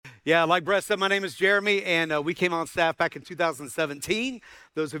Yeah, like Brett said, my name is Jeremy, and we came on staff back in 2017.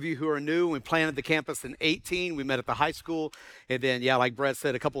 Those of you who are new, we planted the campus in 18. We met at the high school, and then, yeah, like Brett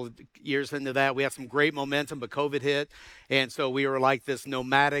said, a couple of years into that, we had some great momentum, but COVID hit, and so we were like this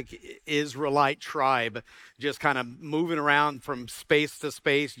nomadic Israelite tribe, just kind of moving around from space to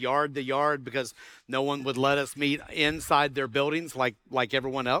space, yard to yard, because no one would let us meet inside their buildings like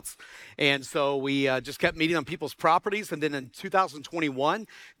everyone else. And so we just kept meeting on people's properties, and then in 2021,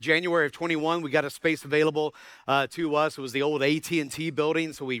 January of 21, we got a space available to us. It was the old AT&T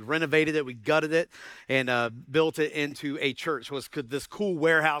building, so we renovated it, we gutted it, and built it into a church. It was this cool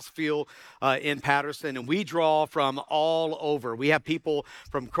warehouse feel in Patterson, and we draw from all over. We have people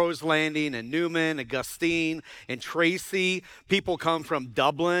from Crow's Landing and Newman and Gustine and Tracy. People come from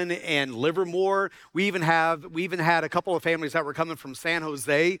Dublin and Livermore. We even had a couple of families that were coming from San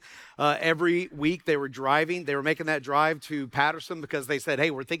Jose. Every week they were making that drive to Patterson because they said,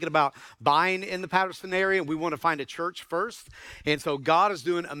 hey, we're thinking about buying in the Patterson area and we want to find a church first. And so God is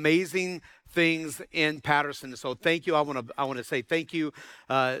doing amazing things in Patterson. So thank you. I want to say thank you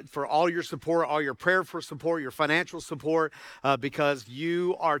for all your support, all your prayer for support, your financial support, because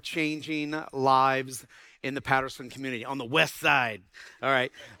you are changing lives in the Patterson community, on the west side, all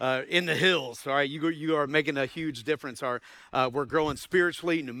right, in the hills, all right, you are making a huge difference. We're growing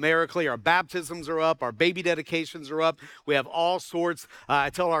spiritually, numerically, our baptisms are up, our baby dedications are up, we have all sorts.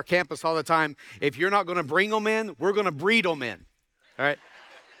 I tell our campus all the time, if you're not gonna bring them in, we're gonna breed them in, all right?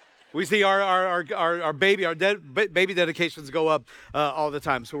 We see our baby dedications go up all the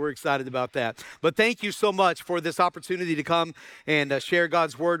time, so we're excited about that. But thank you so much for this opportunity to come and share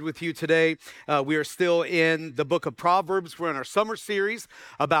God's word with you today. We are still in the book of Proverbs. We're in our summer series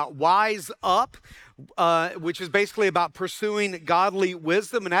about Wise Up, which is basically about pursuing godly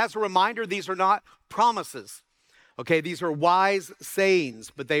wisdom. And as a reminder, these are not promises, okay? These are wise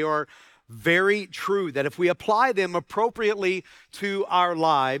sayings, but they are very true, that if we apply them appropriately to our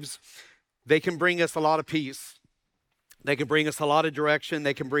lives, they can bring us a lot of peace. They can bring us a lot of direction.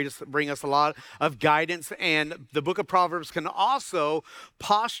 They can bring us a lot of guidance. And the book of Proverbs can also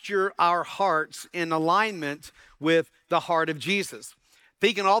posture our hearts in alignment with the heart of Jesus.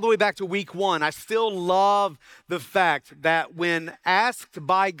 Thinking all the way back to week 1, I still love the fact that when asked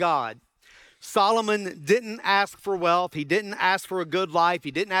by God, Solomon didn't ask for wealth. He didn't ask for a good life. He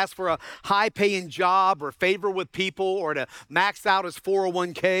didn't ask for a high-paying job or favor with people or to max out his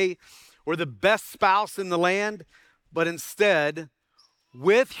 401k or the best spouse in the land. But instead,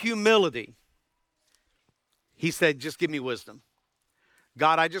 with humility, he said, just give me wisdom.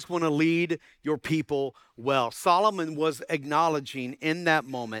 God, I just want to lead your people well. Solomon was acknowledging in that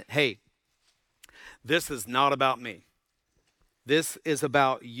moment, hey, this is not about me. This is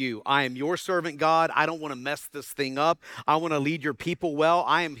about you. I am your servant, God. I don't want to mess this thing up. I want to lead your people well.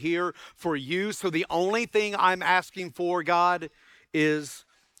 I am here for you. So the only thing I'm asking for, God, is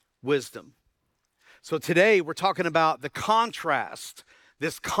wisdom. So today we're talking about the contrast,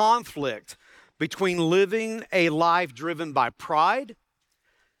 this conflict between living a life driven by pride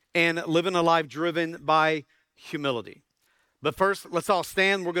and living a life driven by humility. But first, let's all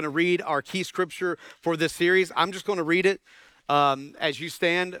stand. We're going to read our key scripture for this series. I'm just going to read it as you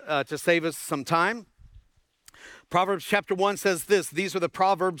stand to save us some time. Proverbs chapter 1 says this: these are the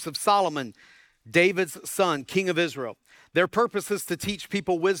Proverbs of Solomon, David's son, king of Israel. Their purpose is to teach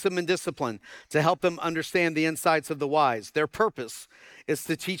people wisdom and discipline, to help them understand the insights of the wise. Their purpose is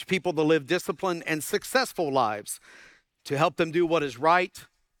to teach people to live disciplined and successful lives, to help them do what is right,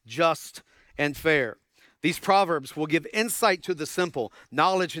 just, and fair. These proverbs will give insight to the simple,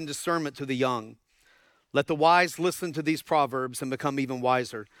 knowledge and discernment to the young. Let the wise listen to these proverbs and become even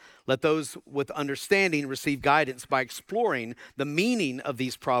wiser. Let those with understanding receive guidance by exploring the meaning of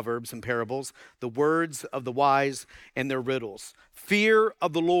these proverbs and parables, the words of the wise and their riddles. Fear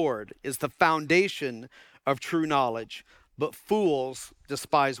of the Lord is the foundation of true knowledge, but fools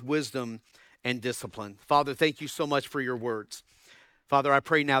despise wisdom and discipline. Father, thank you so much for your words. Father, I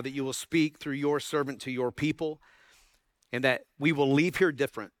pray now that you will speak through your servant to your people and that we will leave here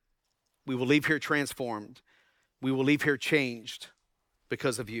different. We will leave here transformed. We will leave here changed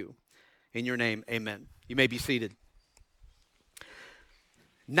because of you. In your name, amen. You may be seated.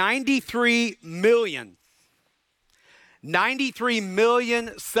 93 million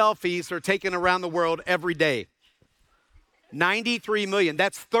selfies are taken around the world every day. 93 million.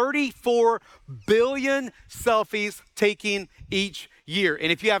 That's 34 billion selfies taken each year.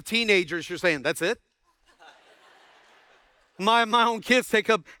 And if you have teenagers, you're saying, that's it? My own kids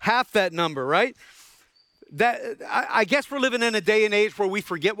take up half that number, right? I guess we're living in a day and age where we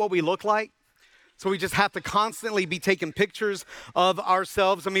forget what we look like. So we just have to constantly be taking pictures of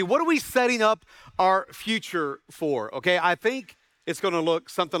ourselves. I mean, what are we setting up our future for? Okay, I think it's going to look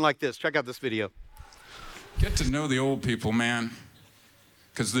something like this. Check out this video. Get to know the old people, man.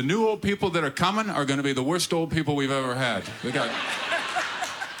 Because the new old people that are coming are going to be the worst old people we've ever had. We got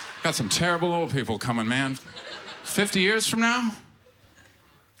some terrible old people coming, man. 50 years from now,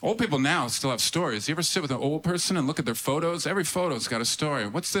 old people now still have stories. You ever sit with an old person and look at their photos? Every photo's got a story.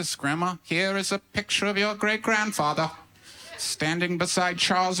 What's this, Grandma? Here is a picture of your great-grandfather standing beside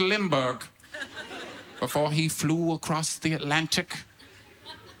Charles Lindbergh before he flew across the Atlantic.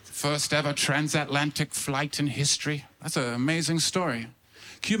 First ever transatlantic flight in history. That's an amazing story.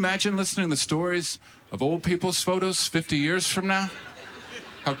 Can you imagine listening to the stories of old people's photos 50 years from now?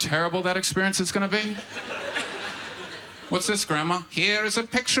 How terrible that experience is going to be? What's this, Grandma? Here is a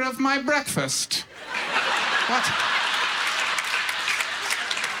picture of my breakfast. What?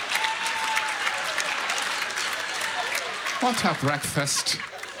 What a breakfast.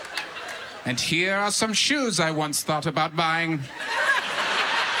 And here are some shoes I once thought about buying.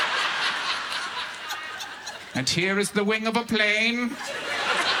 And here is the wing of a plane.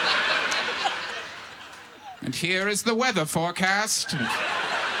 And here is the weather forecast. And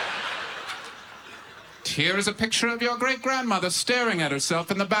here is a picture of your great-grandmother staring at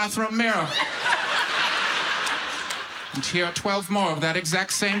herself in the bathroom mirror. And here are 12 more of that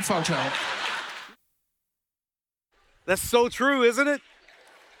exact same photo. That's so true, isn't it?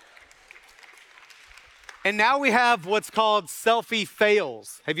 And now we have what's called selfie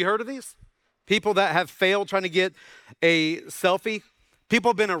fails. Have you heard of these? People that have failed trying to get a selfie. People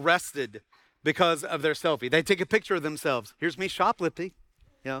have been arrested because of their selfie. They take a picture of themselves. Here's me shoplifting,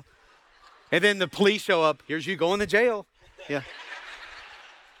 you know. And then the police show up. Here's you going to jail. Yeah.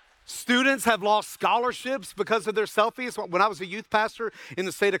 Students have lost scholarships because of their selfies. When I was a youth pastor in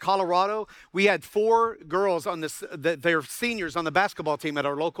the state of Colorado, we had 4 girls on this, they're seniors on the basketball team at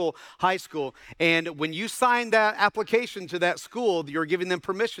our local high school. And when you sign that application to that school, you're giving them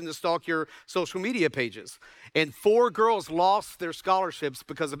permission to stalk your social media pages. And 4 girls lost their scholarships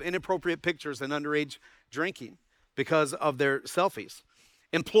because of inappropriate pictures and underage drinking because of their selfies.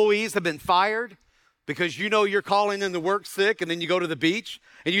 Employees have been fired because you know you're calling in to work sick, and then you go to the beach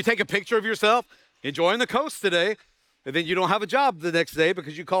and you take a picture of yourself enjoying the coast today, and then you don't have a job the next day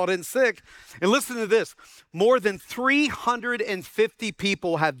because you called in sick. And listen to this. More than 350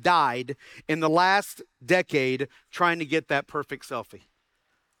 people have died in the last decade trying to get that perfect selfie.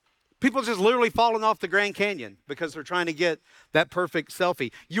 People just literally falling off the Grand Canyon because they're trying to get that perfect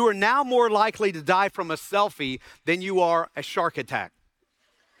selfie. You are now more likely to die from a selfie than you are a shark attack.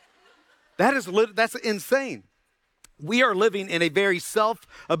 That's insane. We are living in a very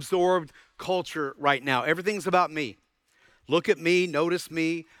self-absorbed culture right now. Everything's about me. Look at me, notice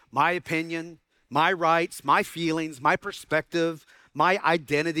me, my opinion, my rights, my feelings, my perspective, my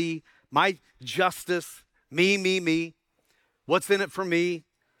identity, my justice, me. What's in it for me?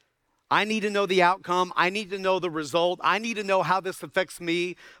 I need to know the outcome. I need to know the result. I need to know how this affects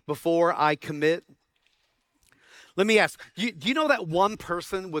me before I commit. Let me ask, do you know that one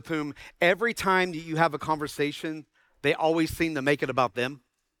person with whom every time you have a conversation, they always seem to make it about them?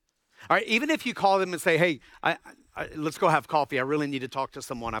 All right, even if you call them and say, hey, let's go have coffee. I really need to talk to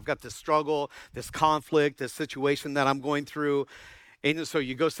someone. I've got this struggle, this conflict, this situation that I'm going through. And so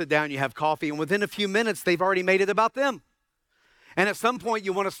you go sit down, you have coffee, and within a few minutes, they've already made it about them. And at some point,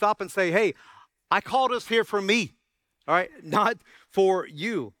 you want to stop and say, hey, I called us here for me, all right, not for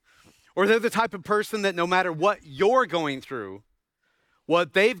you. Or they're the type of person that no matter what you're going through,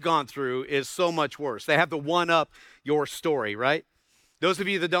 what they've gone through is so much worse. They have to one-up your story, right? Those of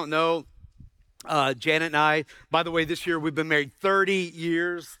you that don't know, Janet and I, by the way, this year we've been married 30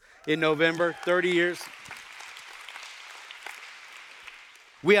 years in November, 30 years.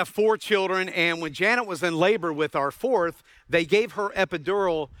 We have 4 children, and when Janet was in labor with our 4th, they gave her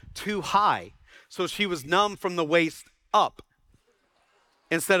epidural too high. So she was numb from the waist up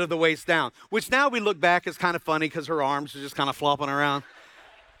instead of the waist down, which now we look back is kind of funny because her arms are just kind of flopping around.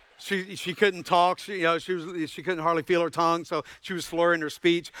 She couldn't talk. She couldn't hardly feel her tongue, so she was slurring her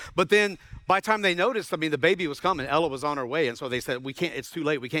speech. But then by the time they noticed, I mean, the baby was coming. Ella was on her way, and so they said, we can't, it's too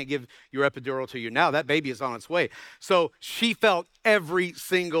late. We can't give your epidural to you now. That baby is on its way. So she felt every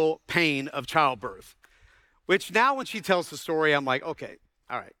single pain of childbirth, which now when she tells the story, I'm like, okay,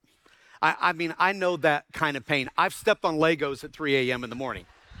 all right. I mean, I know that kind of pain. I've stepped on Legos at 3 a.m. in the morning.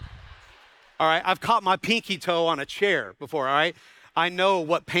 All right, I've caught my pinky toe on a chair before, all right? I know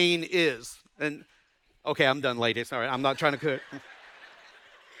what pain is. And, okay, I'm done, ladies. All right, I'm not trying to cook.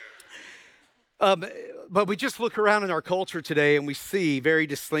 Um, but we just look around in our culture today and we see very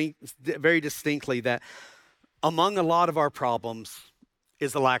distinctly that among a lot of our problems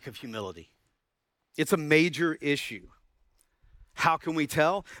is a lack of humility. It's a major issue. How can we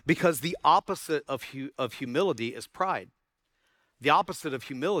tell? Because the opposite of humility is pride. The opposite of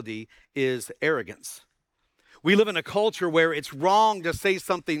humility is arrogance. We live in a culture where it's wrong to say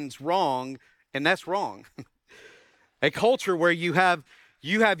something's wrong, and that's wrong. A culture where you have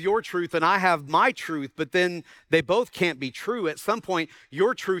your truth and I have my truth, but then they both can't be true. At some point,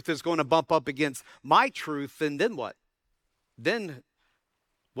 your truth is going to bump up against my truth, and then what? Then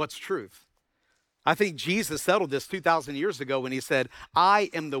what's truth? I think Jesus settled this 2,000 years ago when he said, I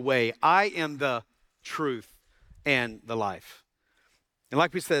am the way, I am the truth and the life. And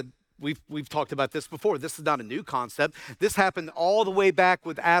like we said, we've talked about this before. This is not a new concept. This happened all the way back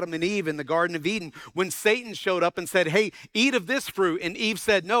with Adam and Eve in the Garden of Eden when Satan showed up and said, hey, eat of this fruit. And Eve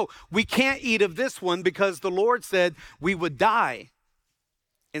said, no, we can't eat of this one because the Lord said we would die.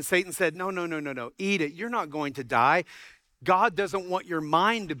 And Satan said, no, eat it. You're not going to die. God doesn't want your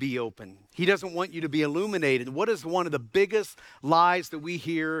mind to be open. He doesn't want you to be illuminated. What is one of the biggest lies that we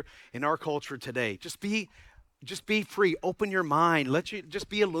hear in our culture today? Just be free. Open your mind. Let you just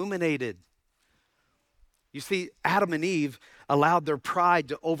be illuminated. You see, Adam and Eve allowed their pride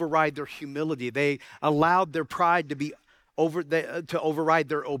to override their humility. They allowed their pride to override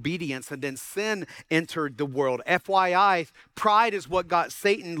their obedience, and then sin entered the world. FYI, pride is what got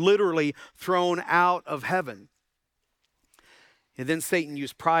Satan literally thrown out of heaven. And then Satan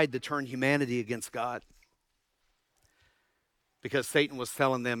used pride to turn humanity against God. Because Satan was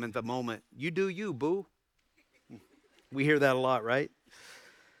telling them in the moment, you do you, boo. We hear that a lot, right?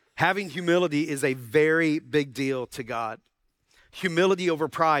 Having humility is a very big deal to God. Humility over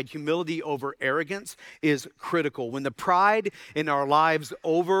pride, humility over arrogance is critical. When the pride in our lives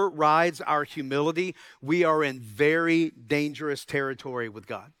overrides our humility, we are in very dangerous territory with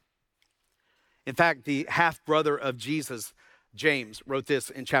God. In fact, the half-brother of Jesus, James, wrote this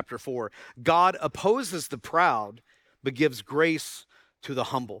in chapter 4. God opposes the proud, but gives grace to the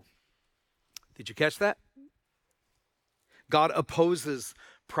humble. Did you catch that? God opposes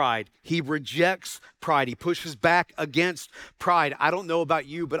pride. He rejects pride. He pushes back against pride. I don't know about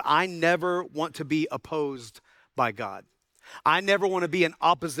you, but I never want to be opposed by God. I never want to be in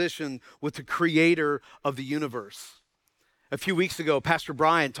opposition with the creator of the universe. A few weeks ago, Pastor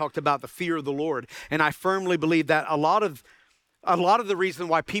Brian talked about the fear of the Lord, and I firmly believe that a lot of the reason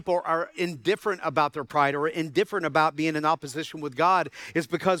why people are indifferent about their pride or indifferent about being in opposition with God is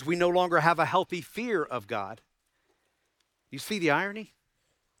because we no longer have a healthy fear of God. You see the irony?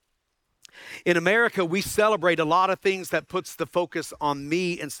 In America, we celebrate a lot of things that puts the focus on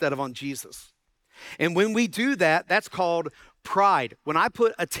me instead of on Jesus. And when we do that, that's called pride. When I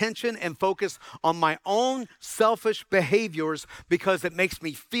put attention and focus on my own selfish behaviors because it makes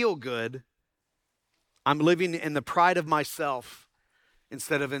me feel good, I'm living in the pride of myself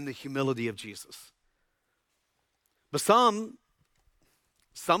instead of in the humility of Jesus. But some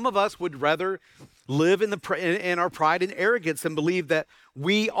of us would rather live in our pride and arrogance and believe that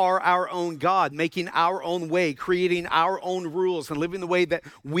we are our own God, making our own way, creating our own rules, and living the way that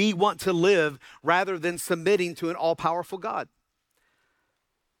we want to live rather than submitting to an all-powerful God.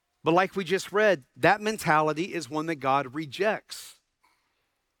 But like we just read, that mentality is one that God rejects.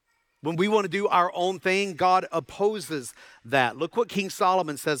 When we want to do our own thing, God opposes that. Look what King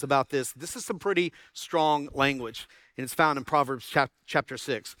Solomon says about this. This is some pretty strong language, and it's found in Proverbs chapter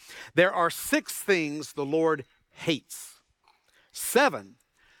 6. There are 6 things the Lord hates, 7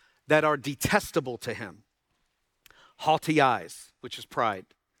 that are detestable to him. Haughty eyes, which is pride,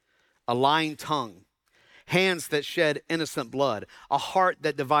 a lying tongue, hands that shed innocent blood, a heart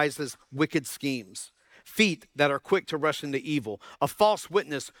that devises wicked schemes, feet that are quick to rush into evil, a false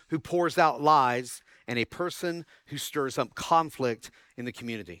witness who pours out lies, and a person who stirs up conflict in the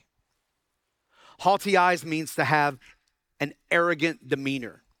community. Haughty eyes means to have an arrogant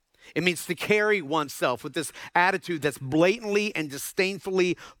demeanor. It means to carry oneself with this attitude that's blatantly and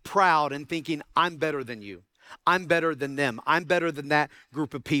disdainfully proud and thinking, I'm better than you. I'm better than them. I'm better than that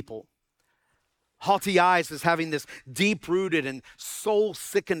group of people. Haughty eyes is having this deep-rooted and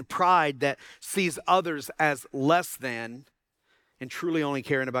soul-sickened pride that sees others as less than and truly only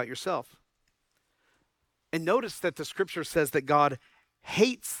caring about yourself. And notice that the scripture says that God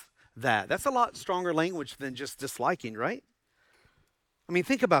hates that. That's a lot stronger language than just disliking, right? I mean,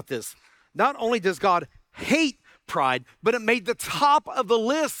 think about this. Not only does God hate pride, but it made the top of the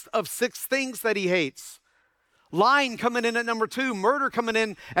list of 6 things that he hates. Lying coming in at number 2, murder coming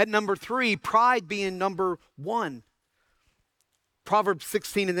in at number 3, pride being number 1. Proverbs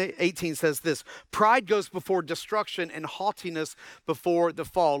 16 and 18 says this: pride goes before destruction and haughtiness before the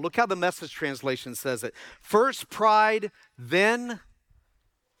fall. Look how the Message translation says it. First pride, then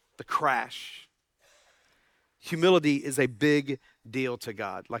the crash. Humility is a big deal to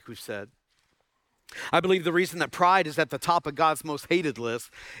God, like we've said. I believe the reason that pride is at the top of God's most hated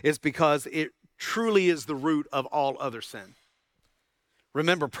list is because it truly is the root of all other sin.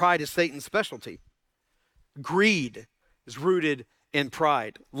 Remember, pride is Satan's specialty. Greed is rooted in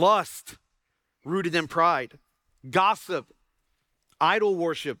pride. Lust, rooted in pride. Gossip, idol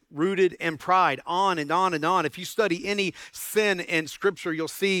worship, rooted in pride. On and on and on. If you study any sin in Scripture, you'll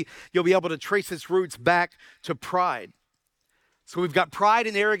be able to trace its roots back to pride. So we've got pride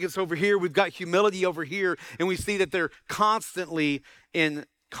and arrogance over here. We've got humility over here. And we see that they're constantly in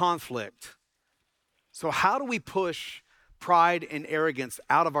conflict. So how do we push pride and arrogance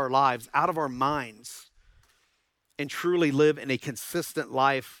out of our lives, out of our minds, and truly live in a consistent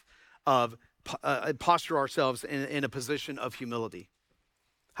life of posture ourselves in a position of humility?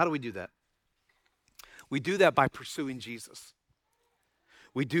 How do we do that? We do that by pursuing Jesus.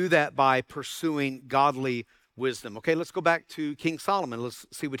 We do that by pursuing godly wisdom. Okay, let's go back to King Solomon. Let's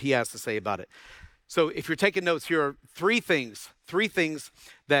see what he has to say about it. So if you're taking notes, here are three things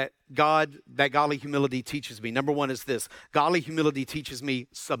that godly humility teaches me. Number one is this: godly humility teaches me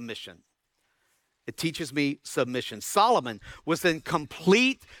submission. It teaches me submission. Solomon was in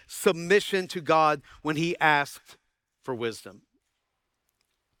complete submission to God when he asked for wisdom.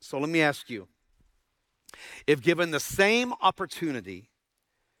 So let me ask you, if given the same opportunity,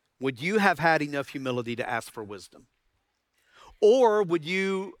 would you have had enough humility to ask for wisdom? Or would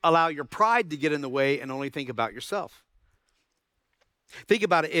you allow your pride to get in the way and only think about yourself? Think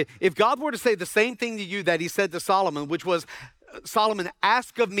about it. If God were to say the same thing to you that he said to Solomon, which was, Solomon,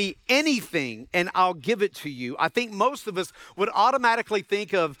 ask of me anything and I'll give it to you, I think most of us would automatically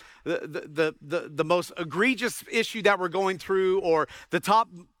think of the most egregious issue that we're going through, or the top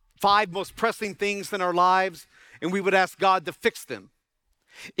 5 most pressing things in our lives, and we would ask God to fix them.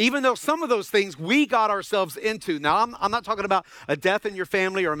 Even though some of those things we got ourselves into. Now, I'm not talking about a death in your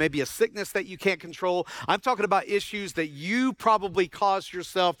family or maybe a sickness that you can't control. I'm talking about issues that you probably caused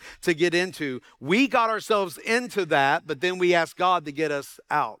yourself to get into. We got ourselves into that, but then we asked God to get us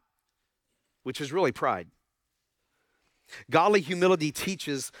out, which is really pride. Godly humility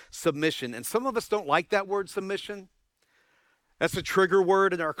teaches submission, and some of us don't like that word submission. That's a trigger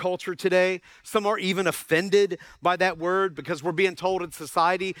word in our culture today. Some are even offended by that word because we're being told in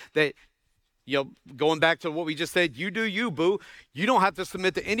society that, going back to what we just said, you do you, boo. You don't have to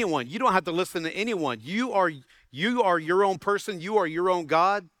submit to anyone. You don't have to listen to anyone. You are your own person. You are your own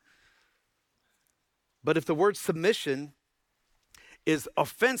God. But if the word submission is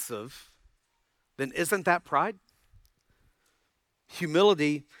offensive, then isn't that pride?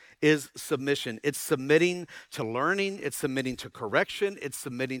 Humility is submission. It's submitting to learning. It's submitting to correction. It's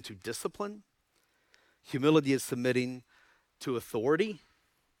submitting to discipline. Humility is submitting to authority,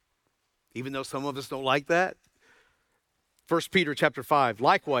 even though some of us don't like that. 1 Peter chapter 5,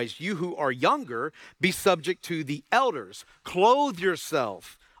 likewise, you who are younger, be subject to the elders. Clothe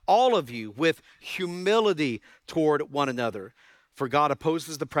yourself, all of you, with humility toward one another. For God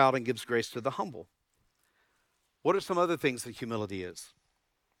opposes the proud and gives grace to the humble. What are some other things that humility is?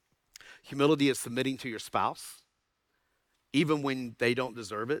 Humility is submitting to your spouse, even when they don't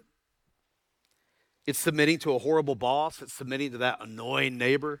deserve it. It's submitting to a horrible boss. It's submitting to that annoying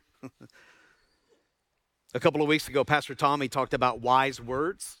neighbor. A couple of weeks ago, Pastor Tommy talked about wise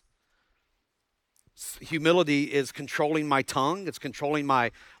words. Humility is controlling my tongue. It's controlling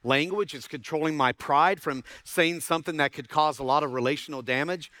my language. It's controlling my pride from saying something that could cause a lot of relational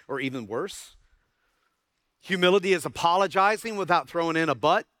damage or even worse. Humility is apologizing without throwing in a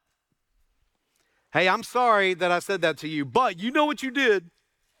but. Hey, I'm sorry that I said that to you, but you know what you did.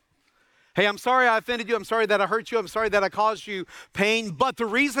 Hey, I'm sorry I offended you. I'm sorry that I hurt you. I'm sorry that I caused you pain, but the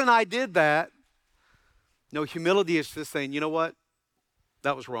reason I did that. No, humility is just saying, you know what?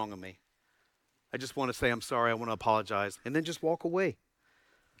 That was wrong of me. I just want to say I'm sorry. I want to apologize, and then just walk away.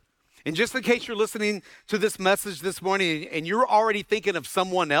 And just in case you're listening to this message this morning and you're already thinking of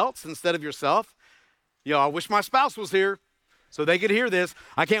someone else instead of yourself, I wish my spouse was here so they could hear this.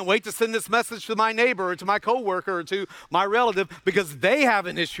 I can't wait to send this message to my neighbor or to my coworker or to my relative because they have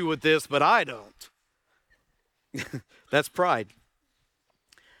an issue with this, but I don't. That's pride.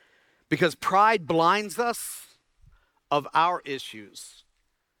 Because pride blinds us of our issues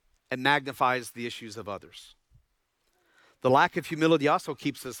and magnifies the issues of others. The lack of humility also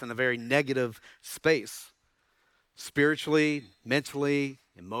keeps us in a very negative space, spiritually, mentally,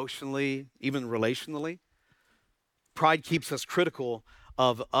 emotionally, even relationally. Pride keeps us critical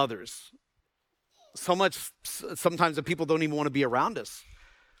of others. So much sometimes that people don't even want to be around us.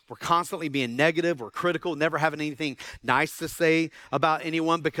 We're constantly being negative, we're critical, never having anything nice to say about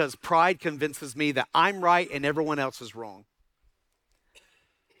anyone because pride convinces me that I'm right and everyone else is wrong.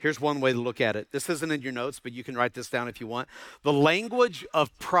 Here's one way to look at it. This isn't in your notes, but you can write this down if you want. The language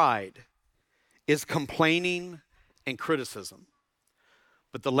of pride is complaining and criticism,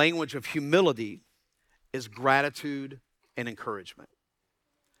 but the language of humility is gratitude and encouragement.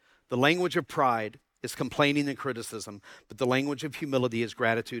 The language of pride is complaining and criticism, but the language of humility is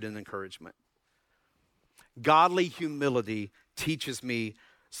gratitude and encouragement. Godly humility teaches me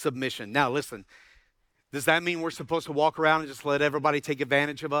submission. Now, listen, does that mean we're supposed to walk around and just let everybody take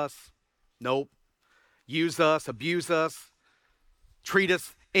advantage of us? Nope. Use us, abuse us, treat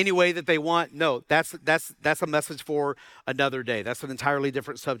us any way that they want? No, that's a message for another day. That's an entirely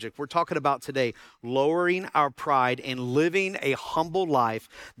different subject. We're talking about today lowering our pride and living a humble life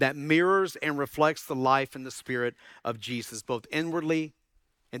that mirrors and reflects the life and the spirit of Jesus, both inwardly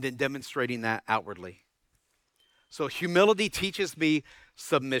and then demonstrating that outwardly. So humility teaches me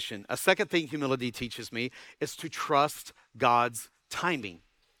submission. A second thing humility teaches me is to trust God's timing.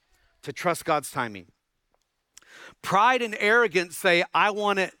 To trust God's timing. Pride and arrogance say, I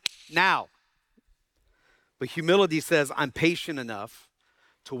want it now. But humility says, I'm patient enough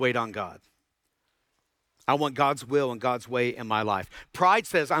to wait on God. I want God's will and God's way in my life. Pride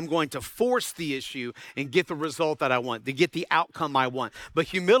says, I'm going to force the issue and get the result that I want, to get the outcome I want. But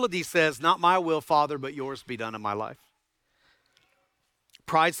humility says, not my will, Father, but yours be done in my life.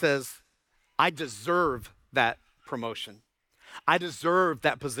 Pride says, I deserve that promotion. I deserve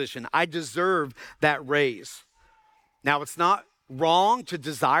that position. I deserve that raise. Now, it's not wrong to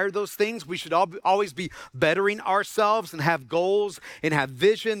desire those things. We should always be bettering ourselves and have goals and have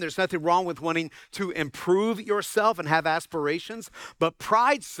vision. There's nothing wrong with wanting to improve yourself and have aspirations. But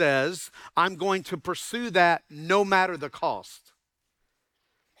pride says, I'm going to pursue that no matter the cost.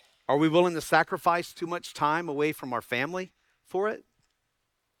 Are we willing to sacrifice too much time away from our family for it?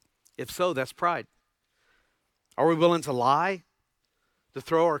 If so, that's pride. Are we willing to lie, to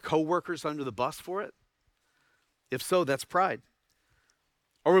throw our coworkers under the bus for it? If so, that's pride.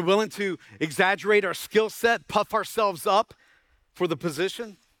 Are we willing to exaggerate our skill set, puff ourselves up for the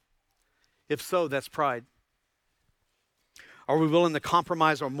position? If so, that's pride. Are we willing to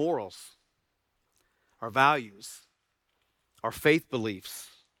compromise our morals, our values, our faith beliefs?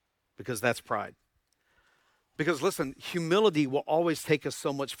 Because that's pride. Because listen, humility will always take us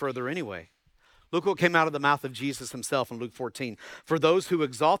so much further anyway. Look what came out of the mouth of Jesus himself in Luke 14. For those who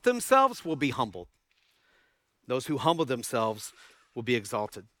exalt themselves will be humbled. Those who humble themselves will be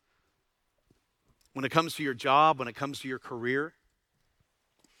exalted. When it comes to your job, when it comes to your career,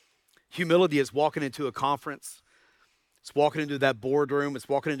 humility is walking into a conference. It's walking into that boardroom. It's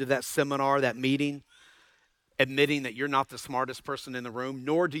walking into that seminar, that meeting, admitting that you're not the smartest person in the room,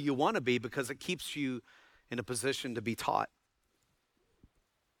 nor do you want to be, because it keeps you in a position to be taught.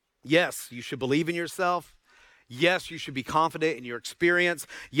 Yes, you should believe in yourself. Yes, you should be confident in your experience.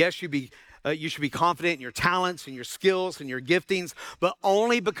 Yes, you should be confident in your talents and your skills and your giftings, but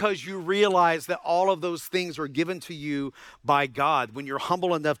only because you realize that all of those things are given to you by God. When you're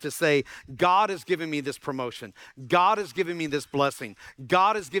humble enough to say, God has given me this promotion. God has given me this blessing.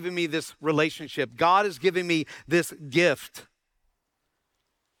 God has given me this relationship. God has given me this gift.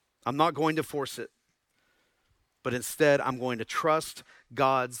 I'm not going to force it, but instead I'm going to trust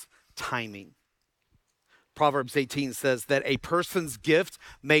God's timing. Proverbs 18 says that a person's gift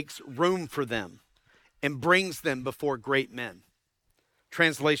makes room for them and brings them before great men.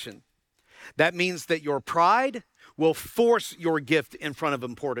 Translation, that means that your pride will force your gift in front of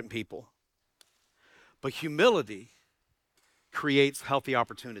important people. But humility creates healthy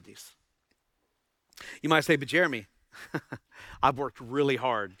opportunities. You might say, but Jeremy, I've worked really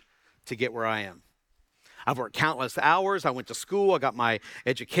hard to get where I am. I've worked countless hours. I went to school. I got my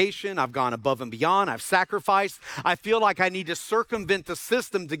education. I've gone above and beyond. I've sacrificed. I feel like I need to circumvent the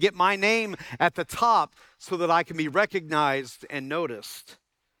system to get my name at the top so that I can be recognized and noticed.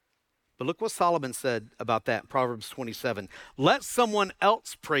 But look what Solomon said about that in Proverbs 27. Let someone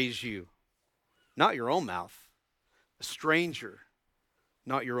else praise you, not your own mouth. A stranger,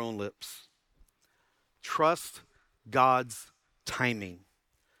 not your own lips. Trust God's timing.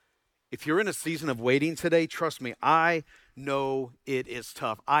 If you're in a season of waiting today, trust me, I know it is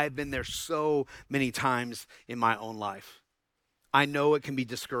tough. I've been there so many times in my own life. I know it can be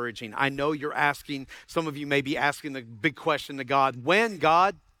discouraging. I know you're asking, some of you may be asking the big question to God, when,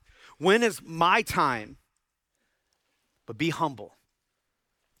 God? When is my time? But be humble.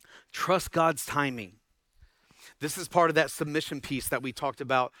 Trust God's timing. This is part of that submission piece that we talked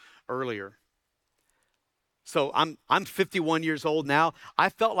about earlier. So I'm 51 years old now. I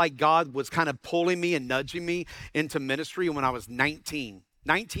felt like God was kind of pulling me and nudging me into ministry when I was 19.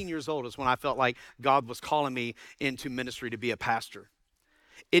 19 years old is when I felt like God was calling me into ministry to be a pastor.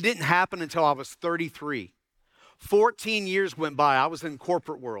 It didn't happen until I was 33. 14 years went by. I was in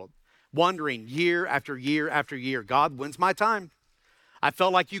corporate world, wondering year after year after year, God, when's my time? I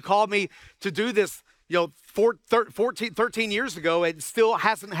felt like you called me to do this, 13 years ago. It still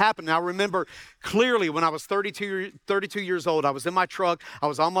hasn't happened. And I remember clearly when I was 32 years old, I was in my truck. I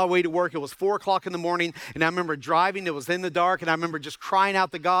was on my way to work. It was 4 o'clock in the morning. And I remember driving. It was in the dark. And I remember just crying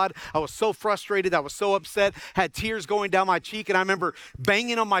out to God. I was so frustrated. I was so upset, had tears going down my cheek. And I remember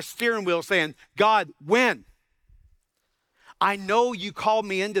banging on my steering wheel saying, God, when? I know you called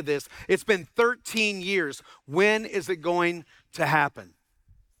me into this. It's been 13 years. When is it going to happen?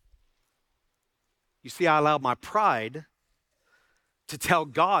 You see, I allowed my pride to tell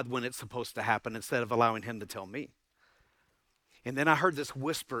God when it's supposed to happen instead of allowing him to tell me. And then I heard this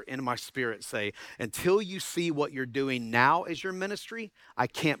whisper in my spirit say, until you see what you're doing now as your ministry, I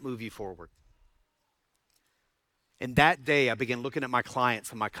can't move you forward. And that day, I began looking at my clients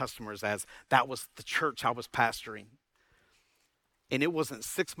and my customers as that was the church I was pastoring. And it wasn't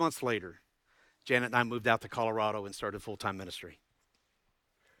 6 months later, Janet and I moved out to Colorado and started full-time ministry.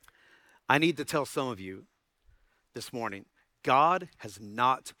 I need to tell some of you this morning, God has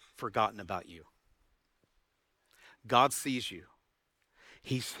not forgotten about you. God sees you.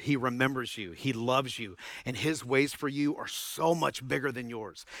 He remembers you. He loves you. And his ways for you are so much bigger than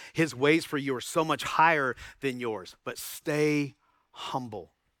yours. His ways for you are so much higher than yours. But stay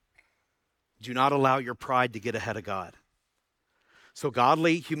humble. Do not allow your pride to get ahead of God. So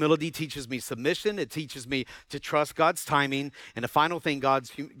godly humility teaches me submission. It teaches me to trust God's timing. And the final thing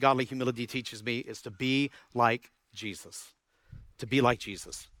godly humility teaches me is to be like Jesus. To be like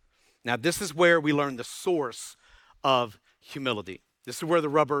Jesus. Now, this is where we learn the source of humility. This is where the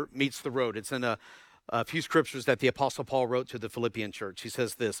rubber meets the road. It's in a few scriptures that the Apostle Paul wrote to the Philippian church. He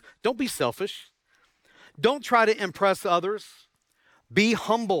says this, don't be selfish. Don't try to impress others. Be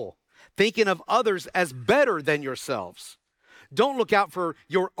humble, thinking of others as better than yourselves. Don't look out for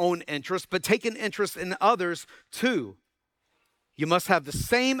your own interest, but take an interest in others too. You must have the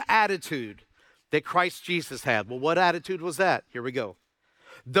same attitude that Christ Jesus had. Well, what attitude was that? Here we go.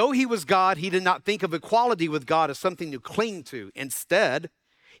 Though he was God, he did not think of equality with God as something to cling to. Instead,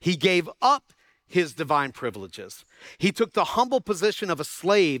 he gave up his divine privileges. He took the humble position of a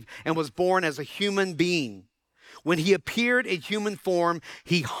slave and was born as a human being. When he appeared in human form,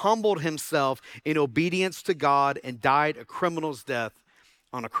 he humbled himself in obedience to God and died a criminal's death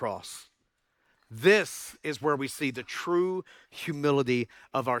on a cross. This is where we see the true humility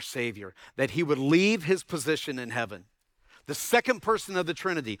of our Savior, that he would leave his position in heaven. The second person of the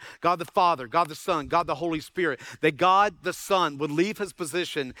Trinity, God the Father, God the Son, God the Holy Spirit, that God the Son would leave his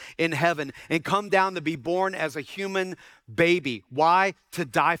position in heaven and come down to be born as a human baby. Why? To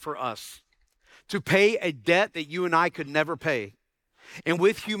die for us. To pay a debt that you and I could never pay. And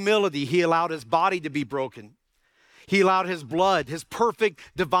with humility, he allowed his body to be broken. He allowed his blood, his perfect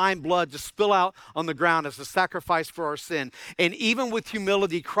divine blood, to spill out on the ground as a sacrifice for our sin. And even with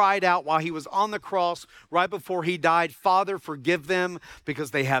humility, cried out while he was on the cross right before he died, Father, forgive them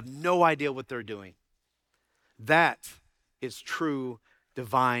because they have no idea what they're doing. That is true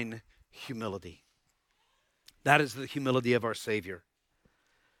divine humility. That is the humility of our Savior.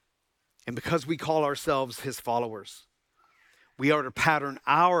 And because we call ourselves his followers, we are to pattern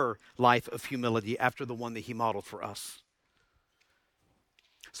our life of humility after the one that he modeled for us.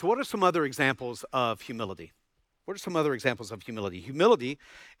 So what are some other examples of humility? What are some other examples of humility? Humility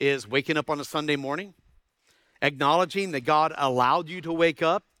is waking up on a Sunday morning, acknowledging that God allowed you to wake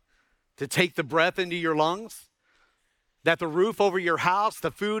up, to take the breath into your lungs, that the roof over your house, the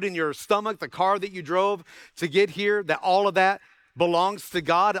food in your stomach, the car that you drove to get here, that all of that belongs to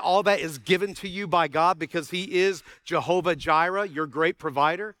God. All that is given to you by God because he is Jehovah Jireh, your great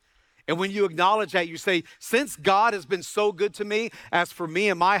provider. And when you acknowledge that, you say, since God has been so good to me, as for me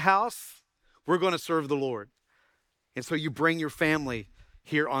and my house, we're going to serve the Lord. And so you bring your family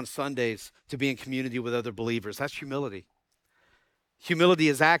here on Sundays to be in community with other believers. That's humility. Humility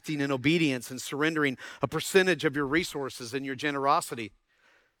is acting in obedience and surrendering a percentage of your resources and your generosity.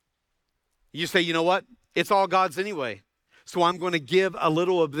 You say, you know what? It's all God's anyway. So I'm going to give a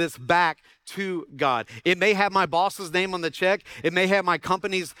little of this back to God. It may have my boss's name on the check. It may have my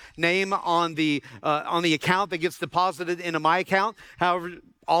company's name on the account that gets deposited into my account. However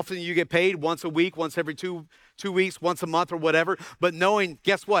often you get paid, once a week, once every two weeks, once a month or whatever. But knowing,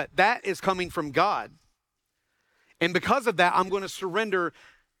 guess what? That is coming from God. And because of that, I'm going to surrender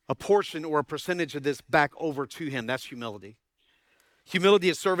a portion or a percentage of this back over to him. That's humility. Humility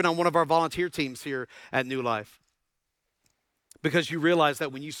is serving on one of our volunteer teams here at New Life. Because you realize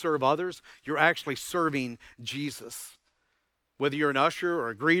that when you serve others, you're actually serving Jesus. Whether you're an usher or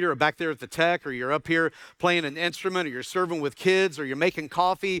a greeter or back there at the tech, or you're up here playing an instrument, or you're serving with kids, or you're making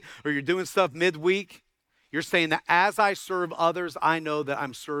coffee, or you're doing stuff midweek, you're saying that as I serve others, I know that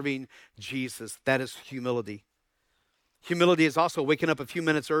I'm serving Jesus. That is humility. Humility is also waking up a few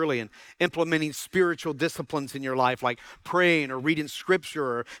minutes early and implementing spiritual disciplines in your life, like praying or reading scripture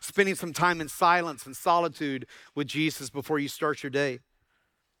or spending some time in silence and solitude with Jesus before you start your day.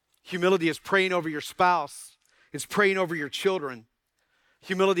 Humility is praying over your spouse. It's praying over your children.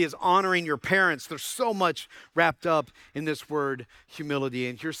 Humility is honoring your parents. There's so much wrapped up in this word humility.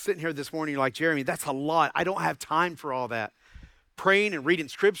 And you're sitting here this morning, you're like, Jeremy, that's a lot. I don't have time for all that. Praying and reading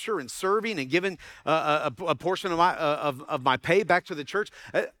scripture and serving and giving a portion of my pay back to the church.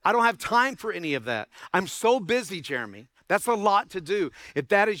 I don't have time for any of that. I'm so busy, Jeremy. That's a lot to do. If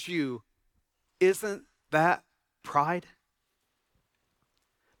that is you, isn't that pride?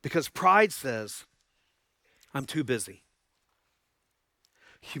 Because pride says, I'm too busy.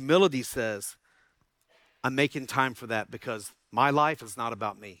 Humility says, I'm making time for that because my life is not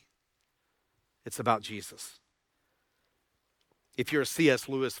about me. It's about Jesus. If you're a C.S.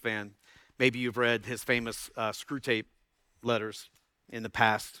 Lewis fan, maybe you've read his famous Screwtape letters in the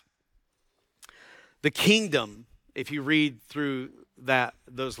past. The kingdom, if you read through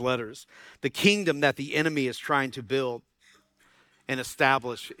those letters, the kingdom that the enemy is trying to build and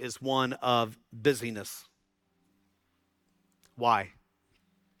establish is one of busyness. Why?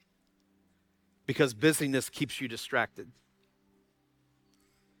 Because busyness keeps you distracted.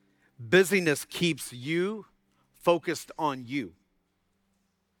 Busyness keeps you focused on you.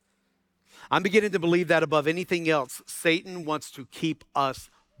 I'm beginning to believe that above anything else, Satan wants to keep us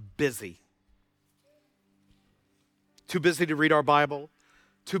busy. Too busy to read our Bible,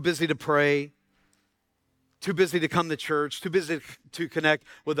 too busy to pray, too busy to come to church, too busy to connect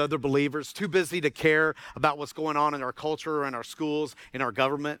with other believers, too busy to care about what's going on in our culture, in our schools, in our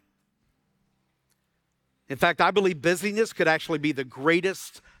government. In fact, I believe busyness could actually be the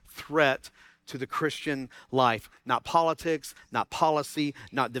greatest threat to the Christian life. Not politics, not policy,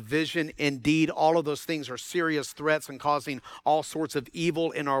 not division. Indeed, all of those things are serious threats and causing all sorts of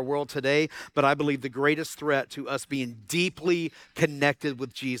evil in our world today. But I believe the greatest threat to us being deeply connected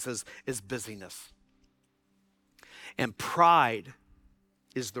with Jesus is busyness. And pride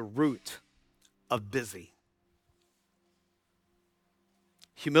is the root of busy.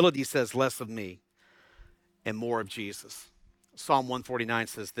 Humility says less of me and more of Jesus. Psalm 149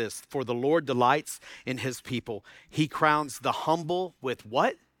 says this, for the Lord delights in his people. He crowns the humble with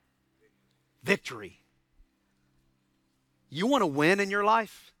what? Victory. You want to win in your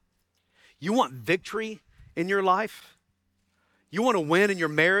life? You want victory in your life? You want to win in your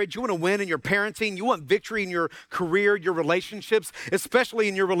marriage? You want to win in your parenting? You want victory in your career, your relationships, especially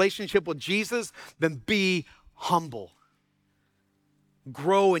in your relationship with Jesus? Then be humble.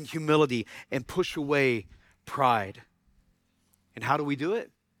 Grow in humility and push away pride. And how do we do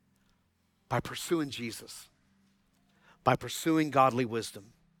it? By pursuing Jesus, by pursuing godly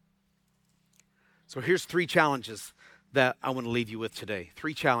wisdom. So here's 3 challenges that I want to leave you with today.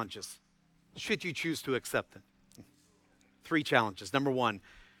 3 challenges, should you choose to accept them. 3 challenges. Number 1,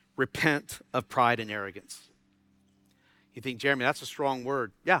 repent of pride and arrogance. You think, Jeremy, that's a strong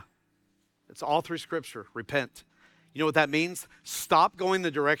word. Yeah, it's all through Scripture, repent. You know what that means? Stop going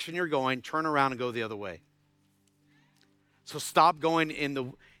the direction you're going, turn around and go the other way. So stop going in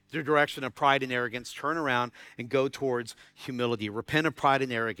the direction of pride and arrogance, turn around and go towards humility. Repent of pride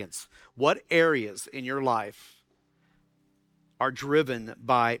and arrogance. What areas in your life are driven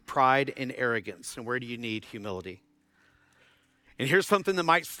by pride and arrogance? And where do you need humility? And here's something that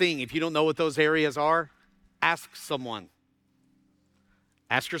might sting. If you don't know what those areas are, ask someone.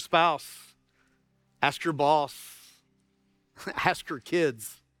 Ask your spouse. Ask your boss. Ask your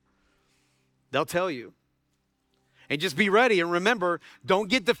kids. They'll tell you. And just be ready and remember, don't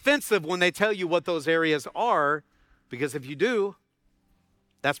get defensive when they tell you what those areas are, because if you do,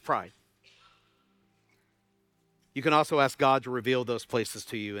 that's pride. You can also ask God to reveal those places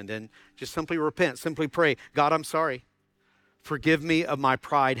to you and then just simply repent, simply pray, God, I'm sorry. Forgive me of my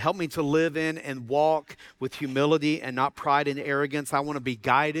pride. Help me to live in and walk with humility and not pride and arrogance. I want to be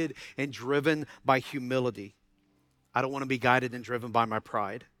guided and driven by humility. I don't want to be guided and driven by my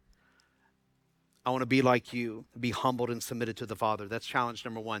pride. I want to be like you, be humbled and submitted to the Father. That's challenge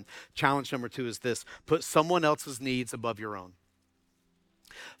number 1. Challenge number 2 is this: put someone else's needs above your own.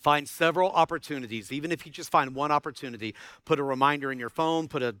 Find several opportunities. Even if you just find one opportunity, put a reminder in your phone,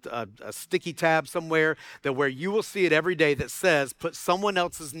 put a sticky tab somewhere that where you will see it every day that says, put someone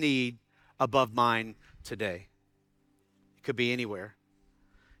else's need above mine today. It could be anywhere.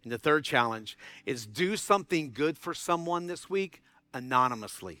 And the third challenge is do something good for someone this week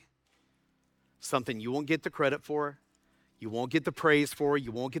anonymously. Something you won't get the credit for, you won't get the praise for,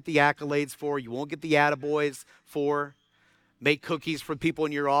 you won't get the accolades for, you won't get the attaboys for. Make cookies for people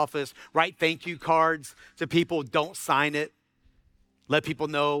in your office, write thank you cards to people, don't sign it. Let people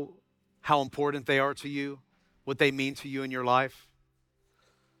know how important they are to you, what they mean to you in your life.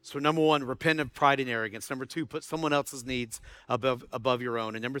 So number one, repent of pride and arrogance. Number two, put someone else's needs above your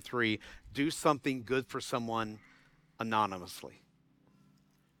own. And number three, do something good for someone anonymously.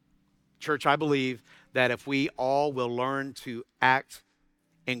 Church, I believe that if we all will learn to act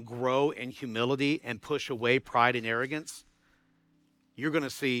and grow in humility and push away pride and arrogance, you're going to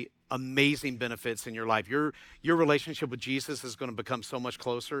see amazing benefits in your life. Your relationship with Jesus is going to become so much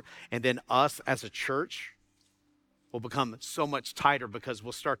closer. And then us as a church will become so much tighter because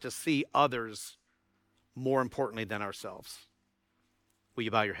we'll start to see others more importantly than ourselves. Will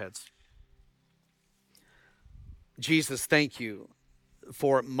you bow your heads? Jesus, thank you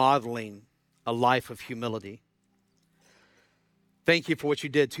for modeling a life of humility. Thank you for what you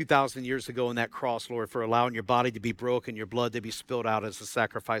did 2,000 years ago on that cross, Lord, for allowing your body to be broken, your blood to be spilled out as a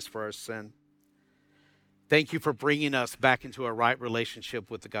sacrifice for our sin. Thank you for bringing us back into a right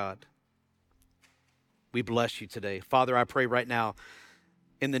relationship with God. We bless you today. Father, I pray right now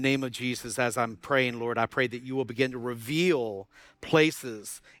in the name of Jesus, as I'm praying, Lord, I pray that you will begin to reveal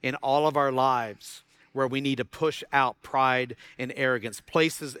places in all of our lives where we need to push out pride and arrogance,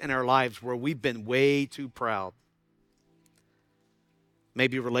 places in our lives where we've been way too proud.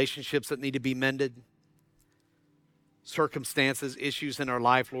 Maybe relationships that need to be mended, circumstances, issues in our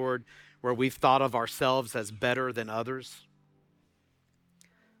life, Lord, where we've thought of ourselves as better than others.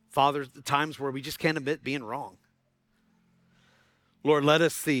 Father, the times where we just can't admit being wrong. Lord, let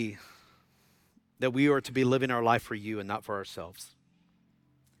us see that we are to be living our life for you and not for ourselves.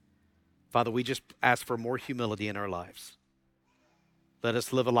 Father, we just ask for more humility in our lives. Let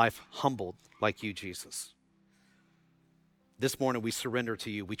us live a life humbled like you, Jesus. This morning we surrender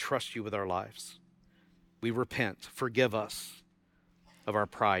to you. We trust you with our lives. We repent. Forgive us of our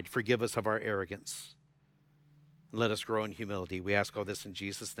pride. Forgive us of our arrogance. Let us grow in humility. We ask all this in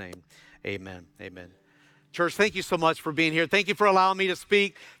Jesus' name. Amen. Amen. Church, thank you so much for being here. Thank you for allowing me to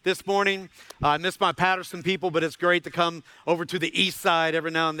speak this morning. I miss my Patterson people, but it's great to come over to the east side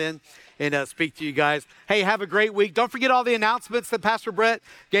every now and then and speak to you guys. Hey, have a great week. Don't forget all the announcements that Pastor Brett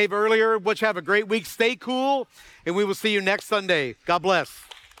gave earlier. Have a great week. Stay cool, and we will see you next Sunday. God bless.